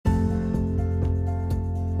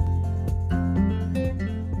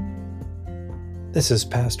This is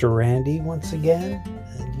Pastor Randy once again,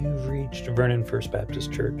 and you've reached Vernon First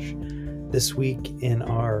Baptist Church. This week in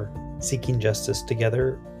our Seeking Justice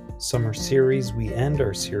Together summer series, we end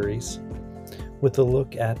our series with a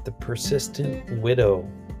look at the persistent widow.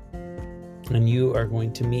 And you are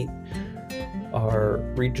going to meet our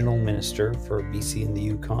regional minister for BC and the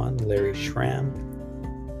Yukon, Larry Schramm,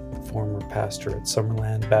 former pastor at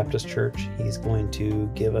Summerland Baptist Church. He's going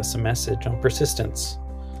to give us a message on persistence.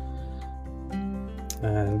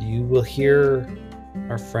 And you will hear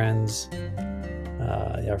our friend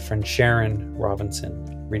Sharon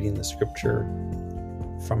Robinson reading the scripture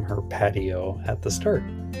from her patio at the start,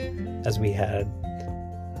 as we had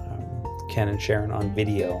Ken and Sharon on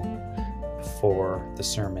video for the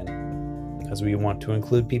sermon, as we want to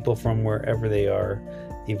include people from wherever they are,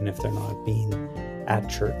 even if they're not being at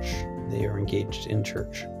church, they are engaged in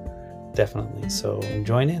church, definitely. So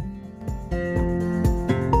join in.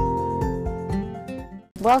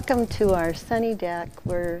 Welcome to our sunny deck.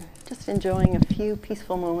 We're just enjoying a few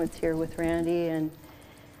peaceful moments here with Randy and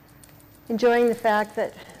enjoying the fact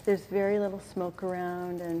that there's very little smoke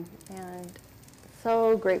around, and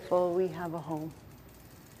so grateful we have a home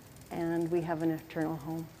and we have an eternal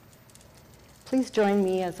home. Please join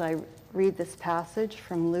me as I read this passage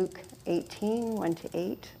from Luke 18,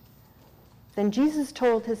 1-8. Then Jesus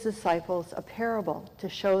told his disciples a parable to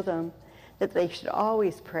show them that they should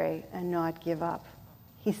always pray and not give up.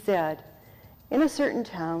 He said, "In a certain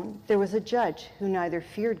town there was a judge who neither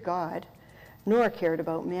feared God nor cared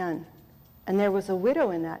about men. And there was a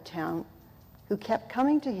widow in that town who kept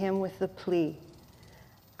coming to him with the plea,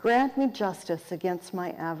 'Grant me justice against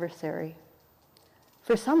my adversary.'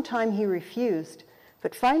 For some time he refused,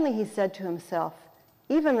 but finally he said to himself,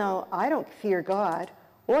 'Even though I don't fear God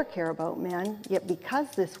or care about men, yet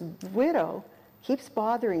because this widow keeps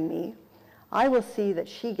bothering me, I will see that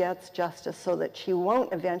she gets justice so that she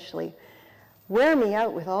won't eventually wear me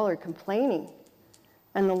out with all her complaining.'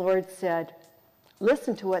 And the Lord said,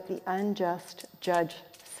 'Listen to what the unjust judge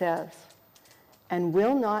says. And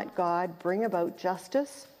will not God bring about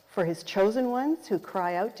justice for his chosen ones who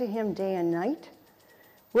cry out to him day and night?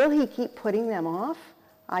 Will he keep putting them off?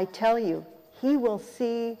 I tell you, he will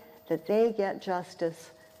see that they get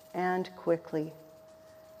justice, and quickly.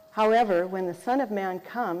 However, when the Son of Man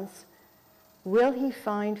comes, will he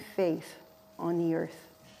find faith on the earth?'"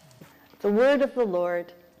 The word of the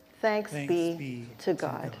Lord. Thanks be to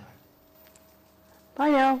God.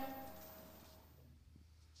 Bye now.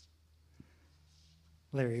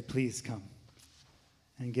 Larry, please come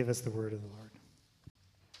and give us the word of the Lord.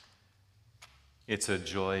 It's a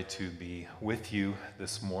joy to be with you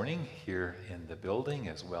this morning here in the building,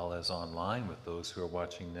 as well as online with those who are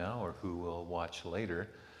watching now or who will watch later.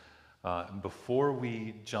 Before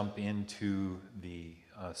we jump into the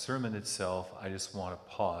sermon itself, I just want to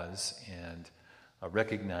pause and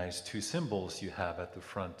recognize two symbols you have at the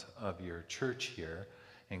front of your church here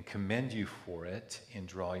and commend you for it and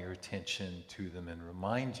draw your attention to them and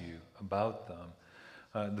remind you about them.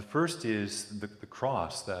 The first is the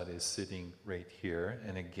cross that is sitting right here,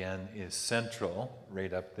 and again is central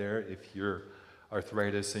right up there if your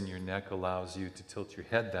arthritis in your neck allows you to tilt your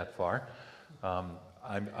head that far.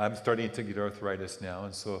 I'm starting to get arthritis now,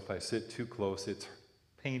 and so if I sit too close, it's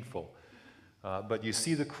painful. But you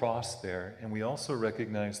see the cross there, and we also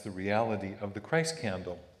recognize the reality of the Christ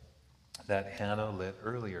candle that Hannah lit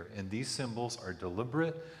earlier. And these symbols are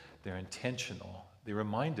deliberate, they're intentional. They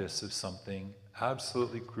remind us of something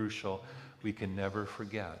absolutely crucial we can never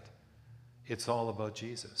forget. It's all about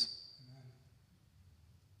Jesus.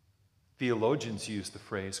 Theologians use the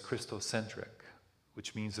phrase Christocentric,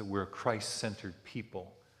 which means that we're a Christ-centered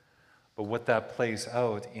people. But what that plays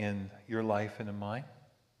out in your life and in mine,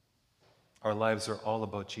 our lives are all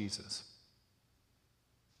about Jesus.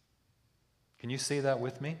 Can you say that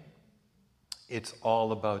with me? It's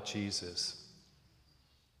all about Jesus.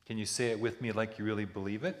 Can you say it with me like you really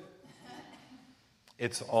believe it?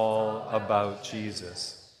 It's all about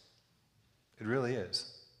Jesus. It really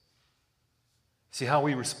is. See, how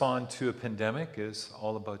we respond to a pandemic is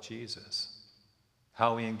all about Jesus.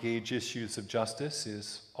 How we engage issues of justice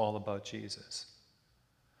is all about Jesus.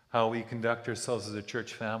 How we conduct ourselves as a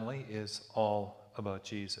church family is all about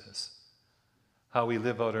Jesus. How we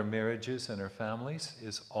live out our marriages and our families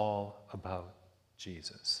is all about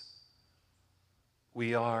Jesus.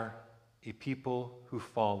 We are a people who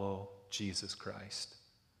follow Jesus Christ.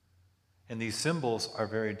 And these symbols are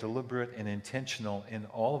very deliberate and intentional in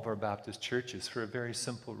all of our Baptist churches for a very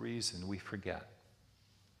simple reason: we forget.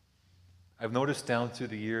 I've noticed down through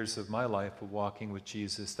the years of my life of walking with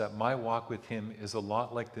Jesus that my walk with him is a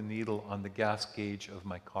lot like the needle on the gas gauge of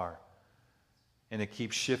my car. and it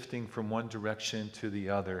keeps shifting from one direction to the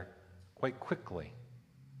other quite quickly.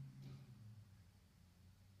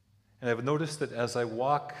 And I've noticed that as I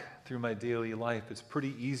walk through my daily life, it's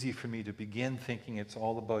pretty easy for me to begin thinking it's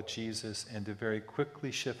all about Jesus and to very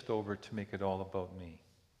quickly shift over to make it all about me.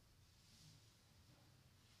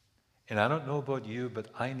 And I don't know about you, but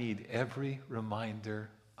I need every reminder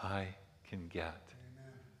I can get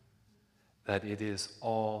that it is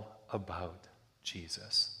all about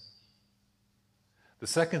Jesus. The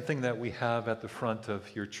second thing that we have at the front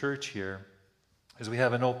of your church here is we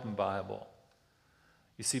have an open Bible.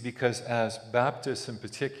 You see, because as Baptists in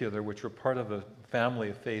particular, which we're part of a family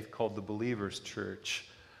of faith called the Believers Church,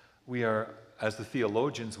 we are, as the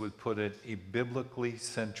theologians would put it, a biblically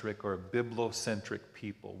centric or a biblocentric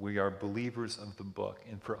people. We are believers of the book.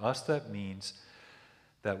 And for us, that means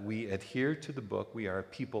that we adhere to the book. We are a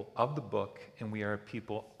people of the book, and we are a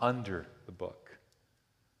people under the book.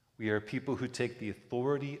 We are people who take the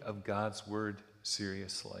authority of God's word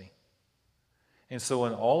seriously. And so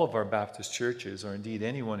in all of our Baptist churches, or indeed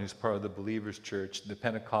anyone who's part of the Believers Church, the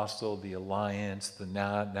Pentecostal, the Alliance, the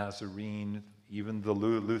Nazarene, even the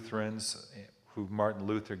Lutherans, who Martin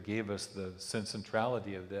Luther gave us the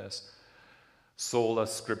centrality of this, sola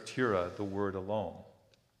scriptura, the word alone.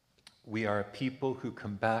 We are a people who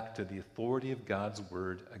come back to the authority of God's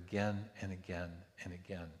word again and again and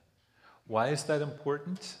again. Why is that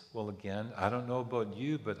important? Well, again, I don't know about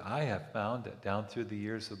you, but I have found that down through the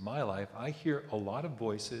years of my life, I hear a lot of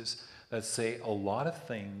voices that say a lot of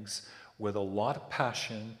things with a lot of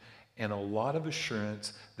passion and a lot of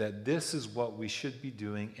assurance that this is what we should be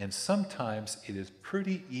doing. And sometimes it is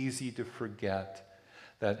pretty easy to forget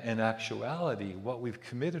that in actuality, what we've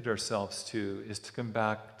committed ourselves to is to come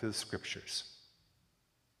back to the Scriptures.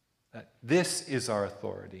 That this is our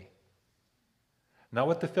authority. Not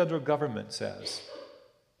what the federal government says,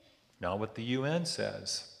 not what the UN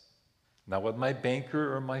says, not what my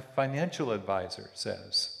banker or my financial advisor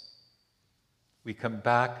says. We come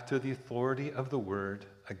back to the authority of the Word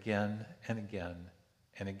again and again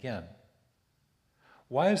and again.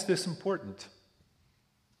 Why is this important?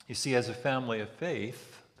 You see, as a family of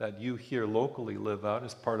faith that you here locally live out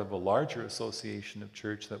as part of a larger association of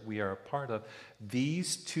church that we are a part of,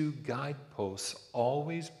 these two guideposts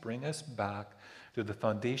always bring us back to the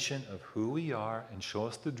foundation of who we are and show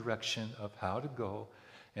us the direction of how to go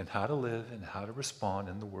and how to live and how to respond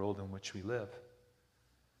in the world in which we live.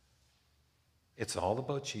 It's all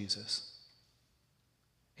about Jesus.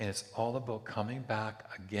 And it's all about coming back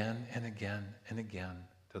again and again and again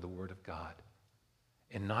to the Word of God.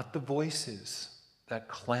 And not the voices that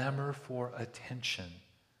clamor for attention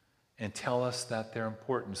and tell us that they're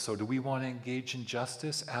important. So do we want to engage in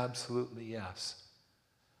justice? Absolutely yes.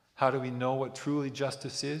 How do we know what truly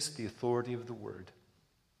justice is? The authority of the Word.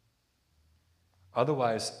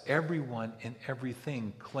 Otherwise, everyone and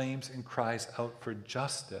everything claims and cries out for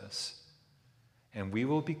justice, and we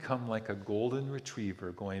will become like a golden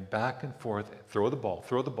retriever going back and forth, throw the ball,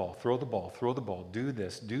 throw the ball, throw the ball, throw the ball, do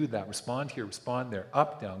this, do that, respond here, respond there,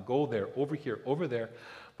 up, down, go there, over here, over there.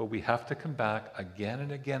 But we have to come back again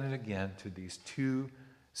and again and again to these two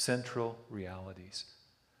central realities.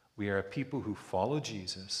 We are a people who follow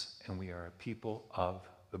Jesus, and we are a people of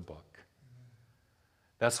the book.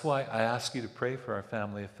 That's why I ask you to pray for our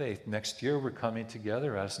family of faith. Next year, we're coming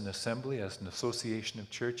together as an assembly, as an association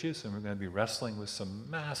of churches, and we're going to be wrestling with some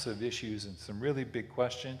massive issues and some really big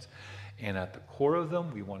questions. And at the core of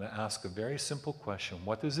them, we want to ask a very simple question.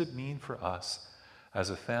 What does it mean for us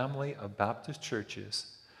as a family of Baptist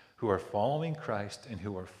churches who are following Christ and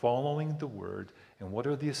who are following the Word? And what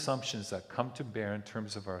are the assumptions that come to bear in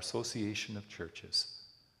terms of our association of churches?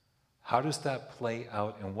 How does that play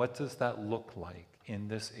out, and what does that look like in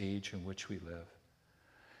this age in which we live?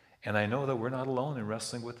 And I know that we're not alone in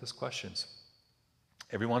wrestling with these questions.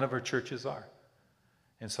 Every one of our churches are.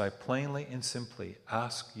 And so I plainly and simply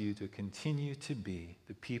ask you to continue to be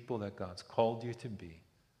the people that God's called you to be,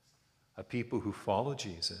 a people who follow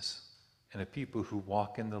Jesus and a people who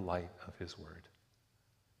walk in the light of His Word.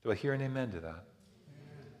 Do I hear an amen to that?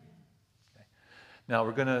 Now,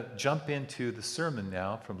 we're going to jump into the sermon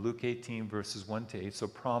now from Luke 18, verses 1 to 8. So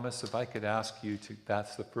promise, if I could ask you to,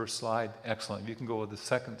 that's the first slide. Excellent. If you can go with the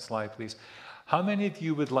second slide, please. How many of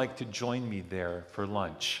you would like to join me there for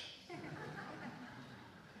lunch?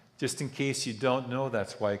 Just in case you don't know,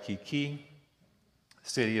 that's Waikiki,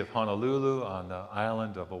 city of Honolulu on the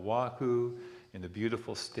island of Oahu in the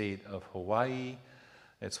beautiful state of Hawaii.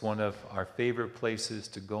 It's one of our favorite places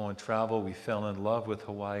to go and travel. We fell in love with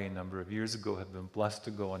Hawaii a number of years ago, have been blessed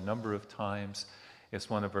to go a number of times. It's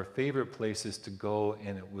one of our favorite places to go,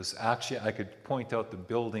 and it was actually, I could point out the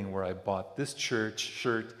building where I bought this church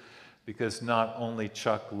shirt, because not only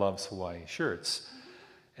Chuck loves Hawaii shirts.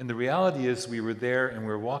 And the reality is, we were there and we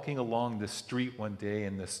were walking along the street one day,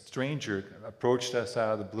 and this stranger approached us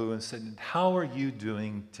out of the blue and said, "How are you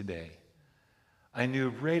doing today?" I knew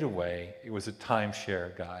right away it was a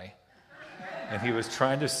timeshare guy. And he was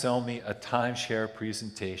trying to sell me a timeshare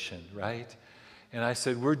presentation, right? And I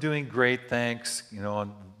said, "We're doing great, thanks. You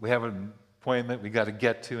know, we have an appointment we got to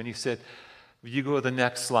get to." And he said, "Will you go to the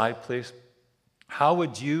next slide, please? How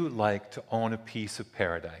would you like to own a piece of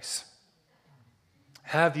paradise?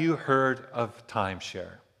 Have you heard of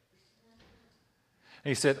timeshare?"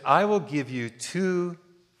 And he said, "I will give you 2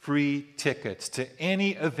 free tickets to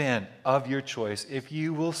any event of your choice if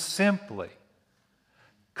you will simply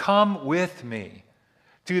come with me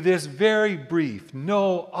to this very brief,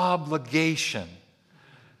 no obligation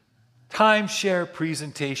timeshare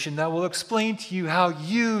presentation that will explain to you how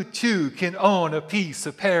you too can own a piece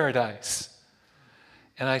of paradise."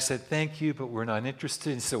 And I said, "Thank you, but we're not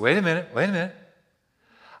interested." He said, wait a minute.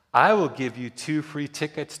 "I will give you 2 free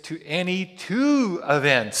tickets to any 2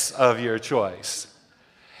 events of your choice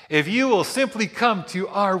if you will simply come to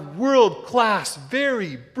our world-class,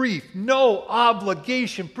 very brief, no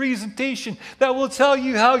obligation presentation that will tell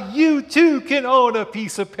you how you too can own a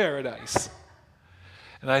piece of paradise."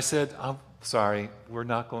 And I said, "I'm sorry, we're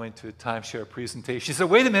not going to a timeshare presentation." He said,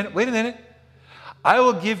 wait a minute. "I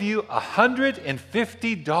will give you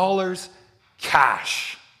 $150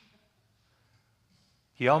 cash."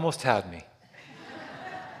 He almost had me.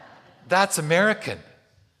 That's American.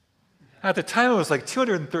 At the time, it was like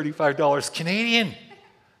 $235 Canadian.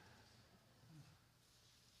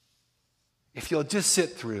 If you'll just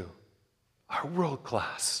sit through our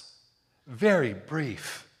world-class, very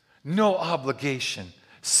brief, no obligation,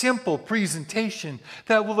 simple presentation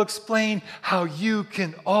that will explain how you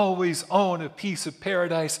can always own a piece of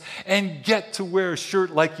paradise and get to wear a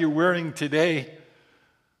shirt like you're wearing today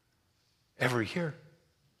every year.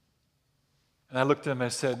 And I looked at him and I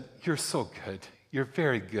said, "You're so good. You're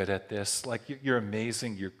very good at this. Like, you're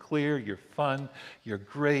amazing. You're clear. You're fun. You're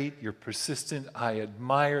great. You're persistent. I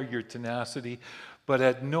admire your tenacity. But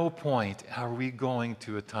at no point are we going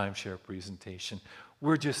to a timeshare presentation.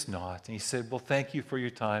 We're just not." And he said, "Well, thank you for your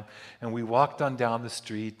time." And we walked on down the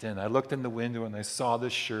street, and I looked in the window and I saw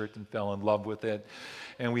this shirt and fell in love with it.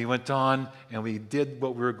 And we went on and we did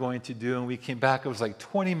what we were going to do, and we came back. It was like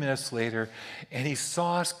 20 minutes later, and he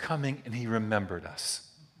saw us coming and he remembered us.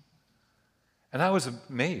 And I was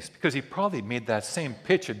amazed, because he probably made that same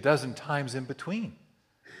pitch a dozen times in between.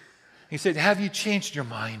 He said, "Have you changed your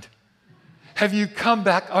mind? Have you come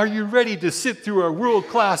back? Are you ready to sit through our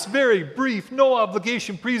world-class, very brief, no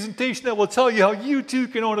obligation presentation that will tell you how you too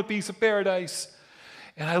can own a piece of paradise?"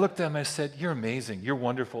 And I looked at him and I said, "You're amazing. You're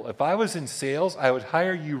wonderful. If I was in sales, I would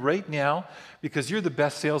hire you right now, because you're the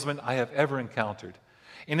best salesman I have ever encountered.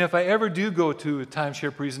 And if I ever do go to a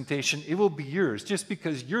timeshare presentation, it will be yours, just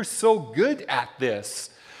because you're so good at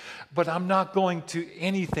this. But I'm not going to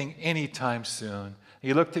anything anytime soon."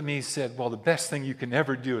 He looked at me and said, "Well, the best thing you can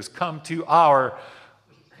ever do is come to our..."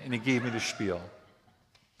 And he gave me the spiel.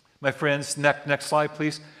 My friends, next slide,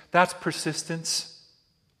 please. That's persistence.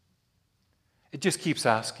 It just keeps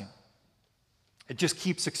asking. It just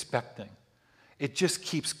keeps expecting. It just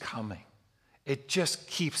keeps coming. It just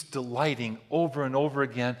keeps delighting over and over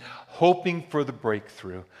again, hoping for the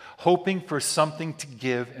breakthrough, hoping for something to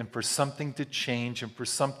give and for something to change and for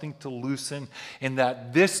something to loosen, and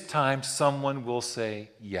that this time someone will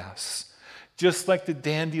say yes. Just like the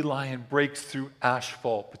dandelion breaks through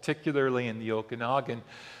asphalt, particularly in the Okanagan,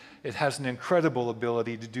 it has an incredible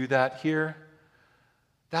ability to do that here.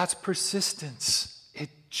 That's persistence.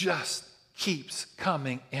 It just keeps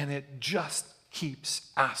coming, and it just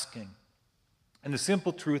keeps asking. And the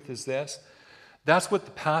simple truth is this: that's what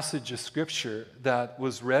the passage of Scripture that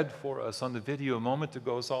was read for us on the video a moment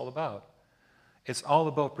ago is all about. It's all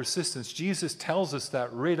about persistence. Jesus tells us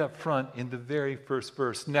that right up front in the very first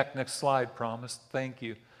verse. Next slide, promise. Thank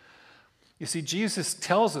you. You see, Jesus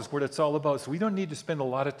tells us what it's all about. So we don't need to spend a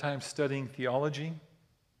lot of time studying theology.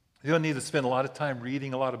 We don't need to spend a lot of time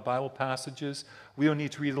reading a lot of Bible passages. We don't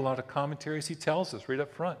need to read a lot of commentaries. He tells us right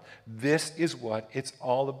up front, this is what it's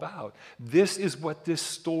all about. This is what this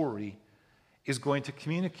story is going to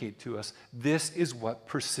communicate to us. This is what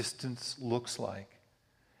persistence looks like.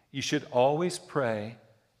 You should always pray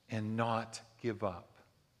and not give up.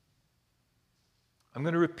 I'm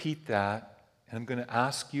going to repeat that, and I'm going to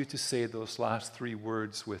ask you to say those last 3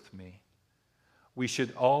 words with me. We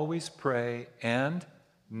should always pray and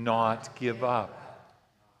not give up.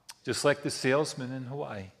 just like the salesman in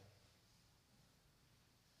Hawaii.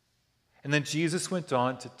 And then Jesus went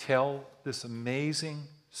on to tell this amazing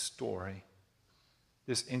story,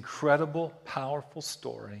 this incredible, powerful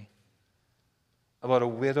story about a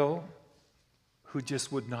widow who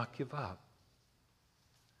just would not give up.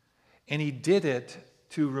 And he did it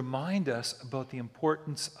to remind us about the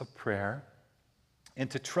importance of prayer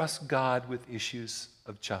and to trust God with issues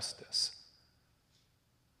of justice.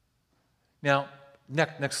 Now,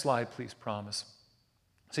 next slide, please, promise.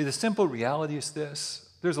 See, the simple reality is this.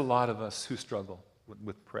 There's a lot of us who struggle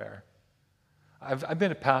with prayer. I've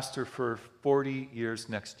been a pastor for 40 years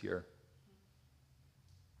next year.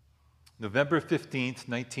 November 15th,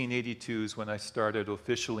 1982 is when I started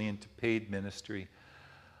officially into paid ministry.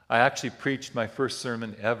 I actually preached my first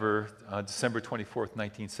sermon ever December 24th,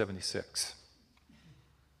 1976.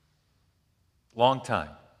 Long time.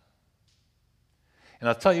 And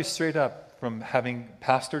I'll tell you straight up, from having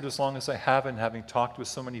pastored as long as I have and having talked with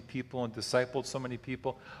so many people and discipled so many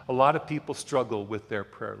people, a lot of people struggle with their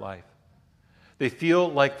prayer life. They feel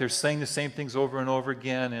like they're saying the same things over and over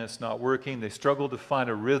again and it's not working. They struggle to find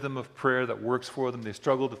a rhythm of prayer that works for them. They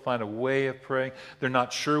struggle to find a way of praying. They're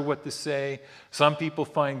not sure what to say. Some people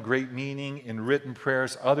find great meaning in written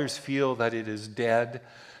prayers. Others feel that it is dead.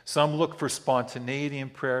 Some look for spontaneity in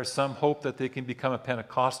prayer. Some hope that they can become a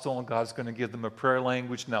Pentecostal and God's going to give them a prayer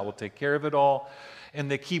language and that will take care of it all. And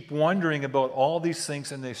they keep wondering about all these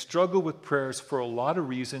things, and they struggle with prayers for a lot of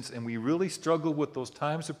reasons, and we really struggle with those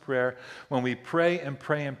times of prayer when we pray and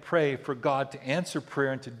pray and pray for God to answer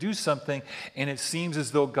prayer and to do something, and it seems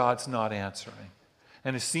as though God's not answering.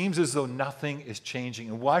 And it seems as though nothing is changing.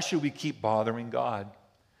 And why should we keep bothering God?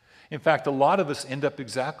 In fact, a lot of us end up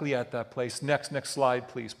exactly at that place. Next slide,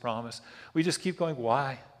 please, promise. We just keep going,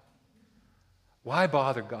 why? Why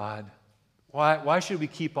bother God? Why should we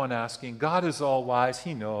keep on asking? God is all wise.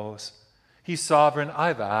 He knows. He's sovereign.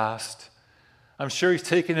 I've asked. I'm sure He's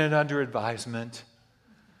taken it under advisement.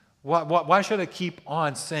 Why should I keep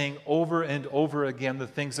on saying over and over again the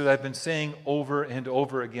things that I've been saying over and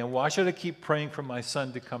over again? Why should I keep praying for my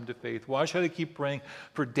son to come to faith? Why should I keep praying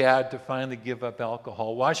for dad to finally give up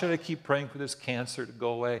alcohol? Why should I keep praying for this cancer to go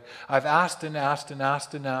away? I've asked and asked and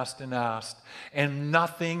asked and asked and asked, and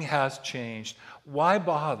nothing has changed. Why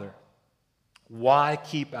bother? Why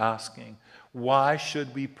keep asking? Why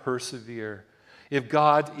should we persevere? If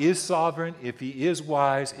God is sovereign, if He is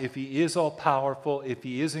wise, if He is all-powerful, if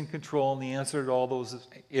He is in control, and the answer to all those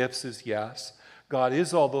ifs is yes, God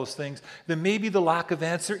is all those things, then maybe the lack of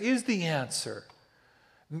answer is the answer.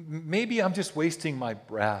 Maybe I'm just wasting my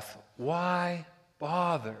breath. Why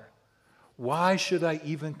bother? Why should I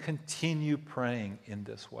even continue praying in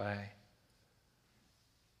this way?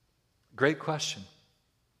 Great question.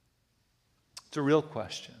 It's a real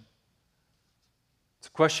question. It's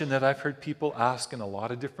a question that I've heard people ask in a lot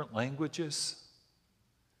of different languages.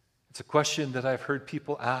 It's a question that I've heard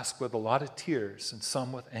people ask with a lot of tears and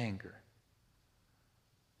some with anger.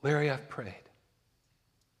 Larry, I've prayed.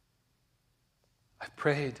 I've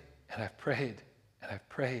prayed and I've prayed and I've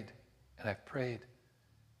prayed and I've prayed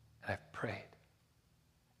and I've prayed,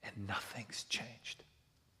 and nothing's changed.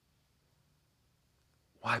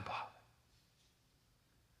 Why bother?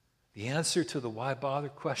 The answer to the why bother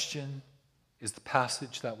question is the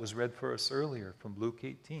passage that was read for us earlier from Luke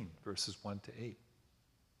 18, verses 1 to 8. And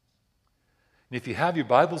if you have your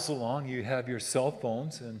Bibles along, you have your cell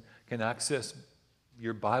phones and can access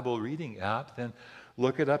your Bible reading app, then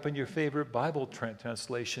look it up in your favorite Bible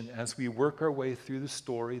translation as we work our way through the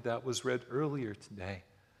story that was read earlier today.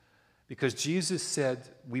 Because Jesus said,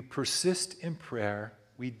 we persist in prayer,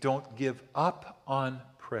 we don't give up on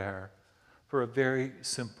prayer, for a very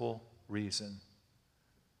simple reason.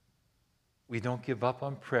 We don't give up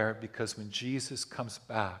on prayer because when Jesus comes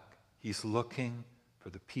back, He's looking for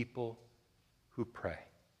the people who pray.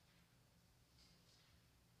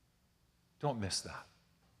 Don't miss that.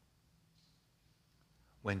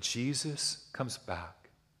 When Jesus comes back,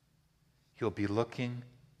 He'll be looking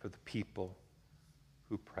for the people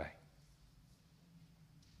who pray.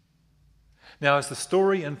 Now, as the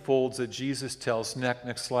story unfolds that Jesus tells,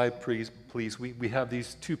 next slide, please, we have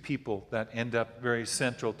these two people that end up very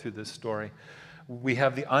central to this story. We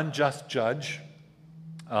have the unjust judge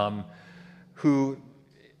who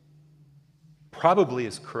probably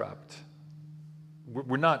is corrupt.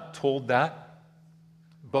 We're not told that,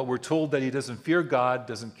 but we're told that he doesn't fear God,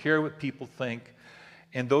 doesn't care what people think,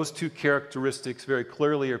 and those two characteristics very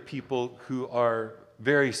clearly are people who are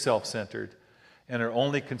very self-centered and are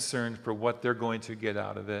only concerned for what they're going to get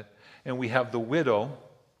out of it. And we have the widow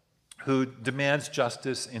who demands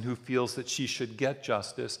justice and who feels that she should get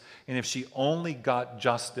justice. And if she only got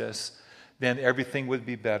justice, then everything would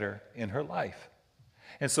be better in her life.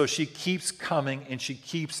 And so she keeps coming and she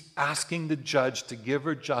keeps asking the judge to give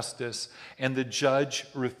her justice, and the judge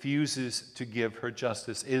refuses to give her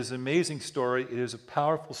justice. It is an amazing story. It is a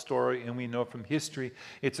powerful story, and we know from history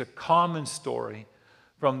it's a common story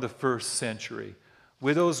from the first century.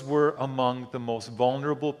 Widows were among the most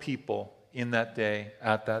vulnerable people in that day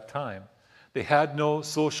at that time. They had no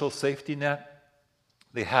social safety net.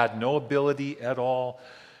 They had no ability at all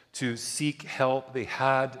to seek help. They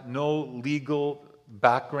had no legal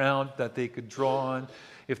background that they could draw on.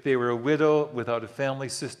 If they were a widow without a family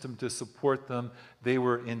system to support them, they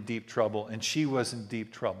were in deep trouble, and she was in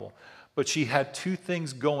deep trouble. But she had two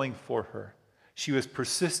things going for her. She was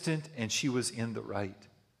persistent and she was in the right.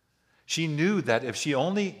 She knew that if she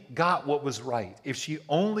only got what was right, if she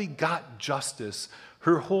only got justice,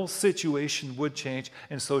 her whole situation would change.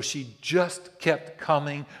 And so she just kept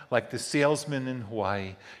coming like the salesman in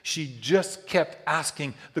Hawaii. She just kept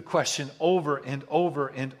asking the question over and over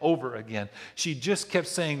and over again. She just kept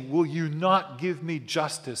saying, "Will you not give me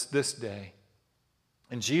justice this day?"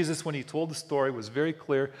 And Jesus, when he told the story, was very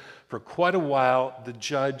clear. For quite a while, the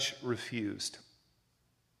judge refused.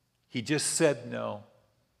 He just said no.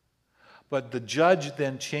 But the judge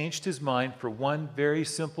then changed his mind for one very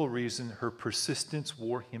simple reason. Her persistence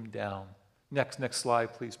wore him down. Next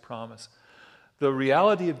slide, please, promise. The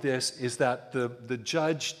reality of this is that the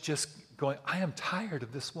judge just going, "I am tired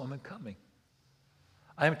of this woman coming.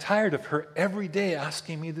 I am tired of her every day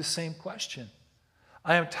asking me the same question.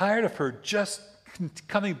 I am tired of her just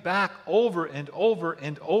coming back over and over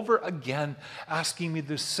and over again, asking me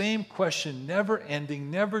the same question, never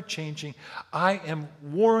ending, never changing. I am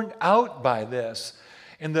worn out by this."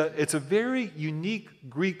 And it's a very unique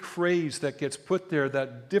Greek phrase that gets put there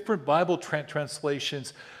that different Bible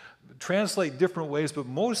translations translate different ways, but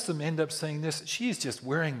most of them end up saying this: "She's just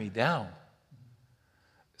wearing me down."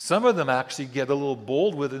 Some of them actually get a little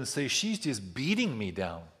bold with it and say, "She's just beating me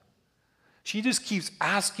down. She just keeps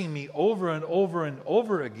asking me over and over and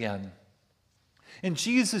over again." And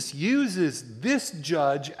Jesus uses this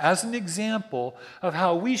judge as an example of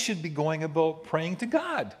how we should be going about praying to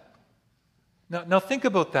God. Now think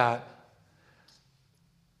about that.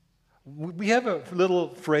 We have a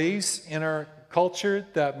little phrase in our culture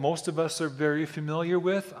that most of us are very familiar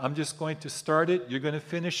with. I'm just going to start it. You're going to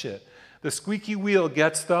finish it. The squeaky wheel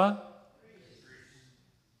gets the...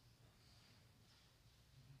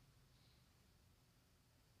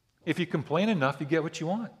 If you complain enough, you get what you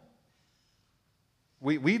want.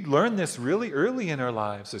 We learned this really early in our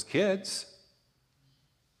lives as kids.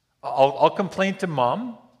 I'll complain to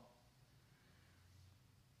mom,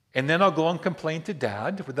 and then I'll go and complain to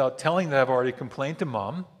dad without telling that I've already complained to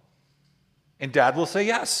mom, and dad will say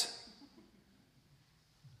yes.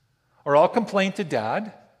 Or I'll complain to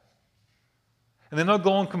dad, and then I'll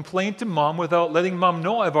go and complain to mom without letting mom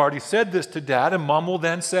know I've already said this to dad, and mom will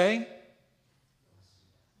then say,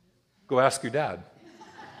 "Go ask your dad."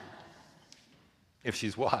 If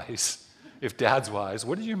she's wise. If dad's wise,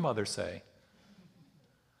 what did your mother say?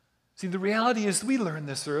 See, the reality is we learn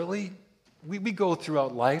this early. We go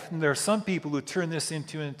throughout life, and there are some people who turn this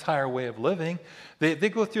into an entire way of living. They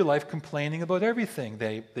go through life complaining about everything.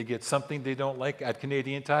 They get something they don't like at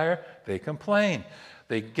Canadian Tire, they complain.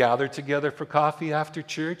 They gather together for coffee after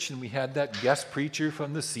church, and we had that guest preacher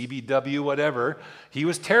from the CBW, whatever. He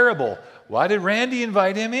was terrible. Why did Randy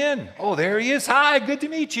invite him in? Oh, there he is. Hi, good to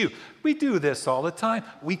meet you. We do this all the time.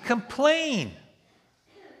 We complain.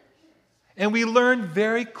 And we learn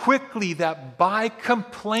very quickly that by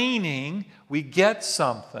complaining, we get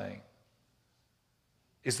something.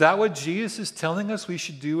 Is that what Jesus is telling us we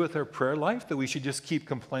should do with our prayer life? That we should just keep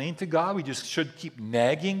complaining to God? We just should keep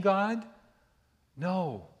nagging God?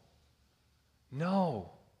 No.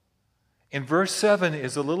 In verse 7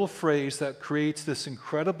 is a little phrase that creates this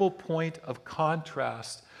incredible point of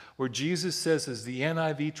contrast where Jesus says, as the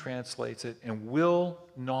NIV translates it, "and will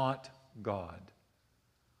not God."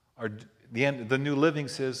 Or the New Living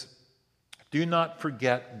says, "do not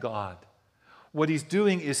forget God." What he's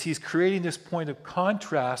doing is he's creating this point of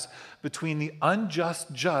contrast between the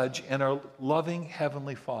unjust judge and our loving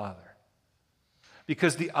Heavenly Father.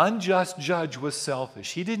 Because the unjust judge was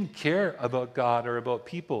selfish. He didn't care about God or about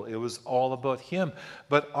people. It was all about him.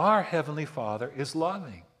 But our Heavenly Father is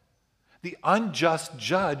loving. The unjust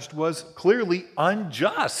judge was clearly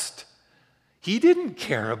unjust. He didn't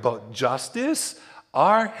care about justice.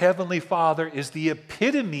 Our Heavenly Father is the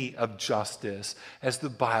epitome of justice as the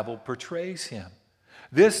Bible portrays him.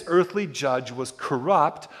 This earthly judge was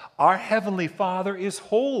corrupt. Our Heavenly Father is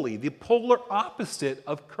holy, the polar opposite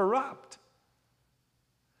of corrupt.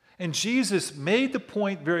 And Jesus made the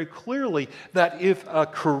point very clearly that if a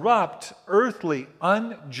corrupt, earthly,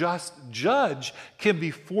 unjust judge can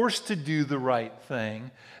be forced to do the right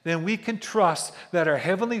thing, then we can trust that our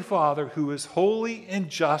Heavenly Father, who is holy and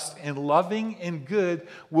just and loving and good,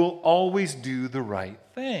 will always do the right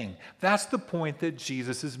thing. That's the point that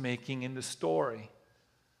Jesus is making in the story.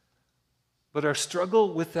 But our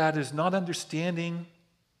struggle with that is not understanding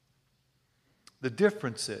the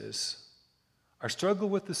differences. Our struggle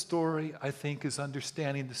with the story, I think, is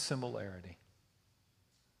understanding the similarity.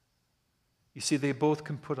 You see, they both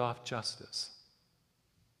can put off justice.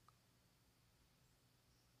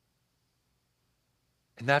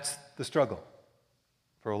 And that's the struggle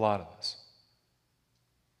for a lot of us.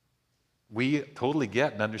 We totally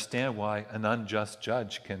get and understand why an unjust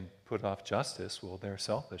judge can put off justice. Well, they're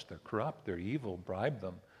selfish, they're corrupt, they're evil, bribe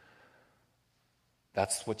them.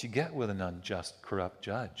 That's what you get with an unjust, corrupt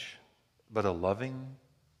judge. But a loving,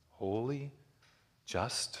 holy,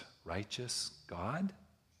 just, righteous God?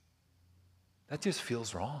 That just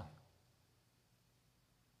feels wrong.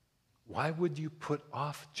 Why would you put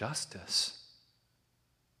off justice?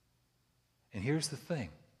 And here's the thing.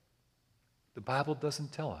 The Bible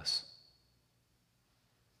doesn't tell us.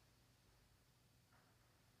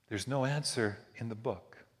 There's no answer in the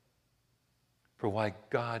book for why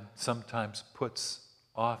God sometimes puts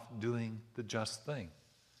off doing the just thing.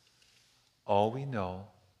 All we know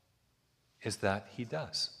is that he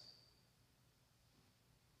does.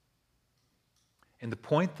 And the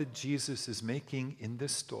point that Jesus is making in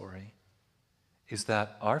this story is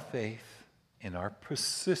that our faith and our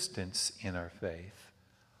persistence in our faith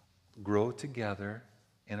grow together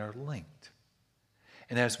and are linked.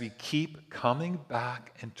 And as we keep coming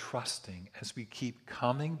back and trusting, as we keep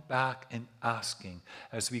coming back and asking,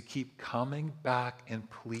 as we keep coming back and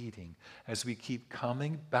pleading, as we keep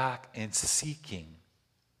coming back and seeking,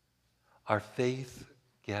 our faith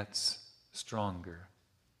gets stronger.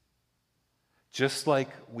 Just like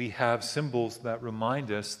we have symbols that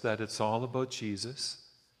remind us that it's all about Jesus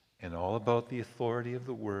and all about the authority of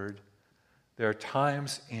the Word, there are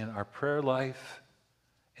times in our prayer life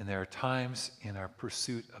and there are times in our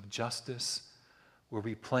pursuit of justice where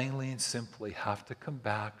we plainly and simply have to come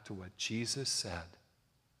back to what Jesus said.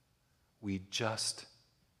 We just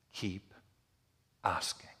keep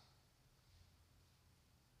asking.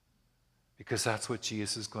 Because that's what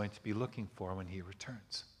Jesus is going to be looking for when he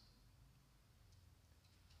returns.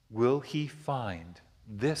 Will he find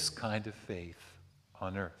this kind of faith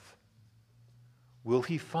on earth? Will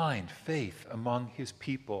he find faith among his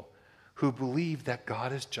people who believe that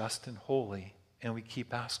God is just and holy, and we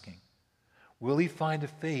keep asking? Will he find a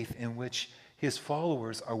faith in which his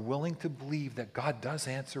followers are willing to believe that God does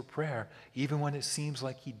answer prayer even when it seems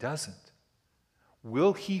like he doesn't?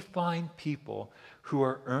 Will he find people who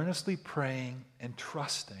are earnestly praying and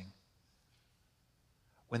trusting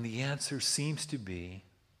when the answer seems to be,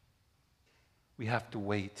 we have to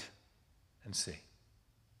wait and see?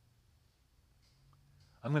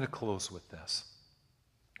 I'm going to close with this.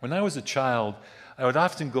 When I was a child, I would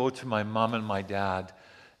often go to my mom and my dad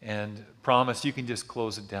and promise, you can just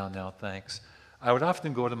close it down now, thanks. I would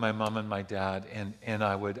often go to my mom and my dad and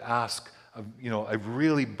I would ask a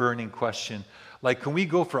really burning question, like, can we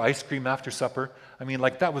go for ice cream after supper? I mean,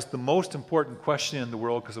 like, that was the most important question in the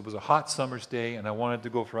world because it was a hot summer's day and I wanted to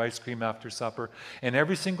go for ice cream after supper. And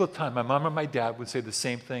every single time, my mom and my dad would say the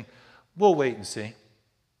same thing, we'll wait and see.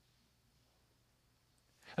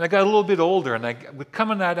 And I got a little bit older, and I would come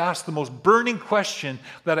and I'd ask the most burning question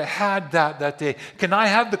that I had that day. Can I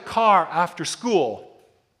have the car after school?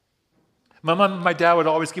 My mom and my dad would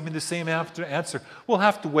always give me the same answer. We'll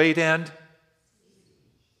have to wait and...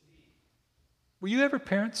 Were you ever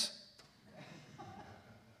parents?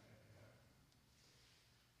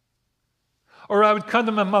 Or I would come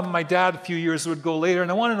to my mom and my dad a few years would go later, and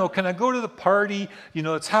I want to know, can I go to the party,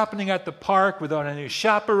 it's happening at the park without any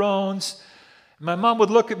chaperones? My mom would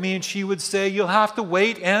look at me and she would say, you'll have to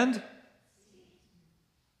wait and...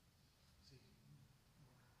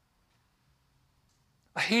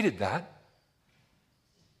 I hated that.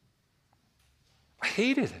 I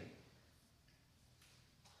hated it.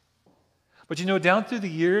 But down through the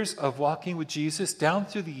years of walking with Jesus, down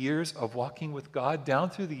through the years of walking with God, down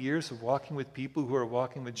through the years of walking with people who are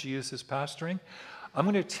walking with Jesus as pastoring, I'm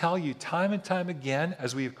going to tell you time and time again,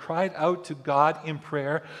 as we've cried out to God in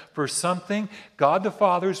prayer for something, God the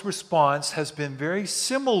Father's response has been very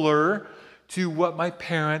similar to what my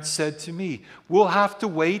parents said to me. We'll have to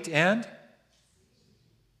wait and...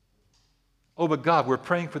 Oh, but God, we're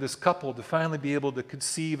praying for this couple to finally be able to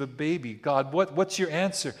conceive a baby. God, what's your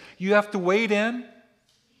answer? You have to wait in?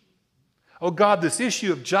 Oh, God, this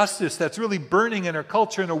issue of justice that's really burning in our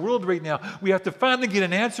culture and our world right now, we have to finally get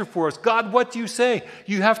an answer for us. God, what do you say?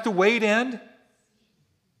 You have to wait in?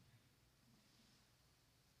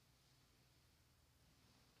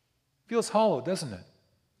 Feels hollow, doesn't it?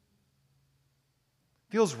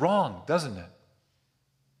 Feels wrong, doesn't it?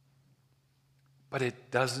 But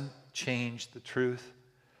it doesn't change the truth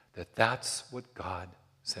that that's what God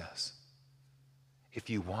says. If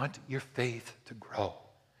you want your faith to grow,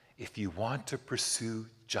 if you want to pursue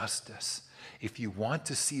justice, if you want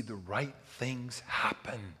to see the right things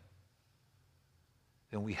happen,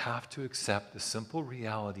 then we have to accept the simple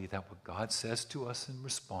reality that what God says to us in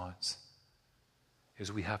response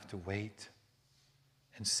is we have to wait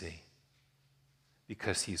and see.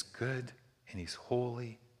 Because He's good and He's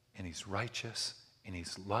holy and He's righteous and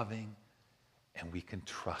He's loving, and we can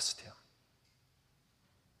trust Him.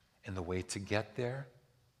 And the way to get there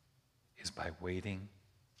is by waiting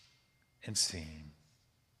and seeing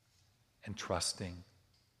and trusting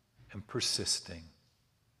and persisting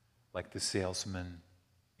like the salesman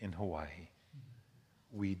in Hawaii.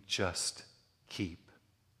 We just keep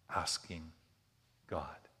asking God.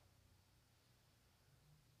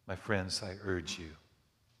 My friends, I urge you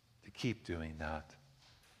to keep doing that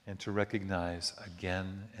and to recognize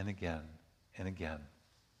again and again and again,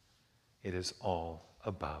 it is all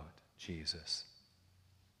about Jesus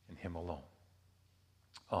and Him alone.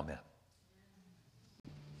 Amen.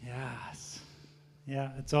 Yes. Yeah,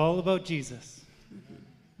 it's all about Jesus.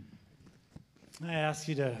 I ask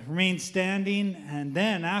you to remain standing, and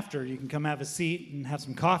then after, you can come have a seat and have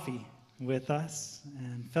some coffee with us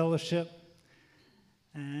and fellowship.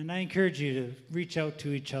 And I encourage you to reach out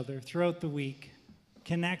to each other throughout the week.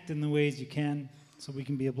 Connect in the ways you can so we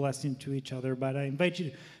can be a blessing to each other. But I invite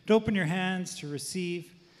you to open your hands to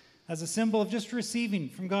receive as a symbol of just receiving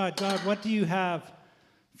from God. God, what do you have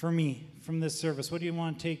for me from this service? What do you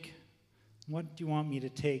want to take? What do you want me to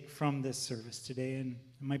take from this service today? And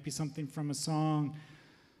it might be something from a song,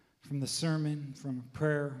 from the sermon, from a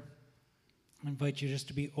prayer. I invite you just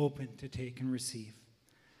to be open to take and receive.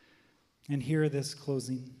 And hear this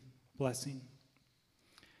closing blessing.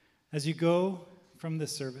 As you go from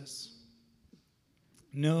this service,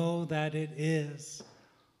 know that it is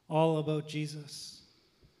all about Jesus.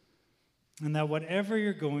 And that whatever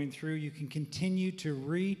you're going through, you can continue to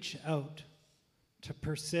reach out, to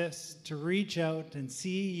persist, to reach out and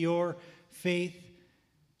see your faith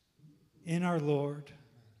in our Lord,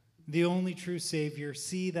 the only true Savior.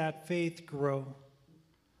 See that faith grow.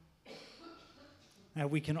 That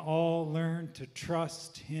we can all learn to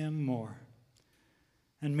trust Him more.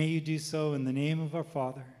 And may you do so in the name of our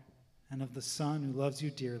Father, and of the Son who loves you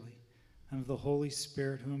dearly, and of the Holy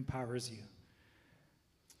Spirit who empowers you.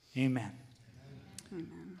 Amen.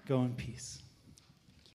 Amen. Go in peace.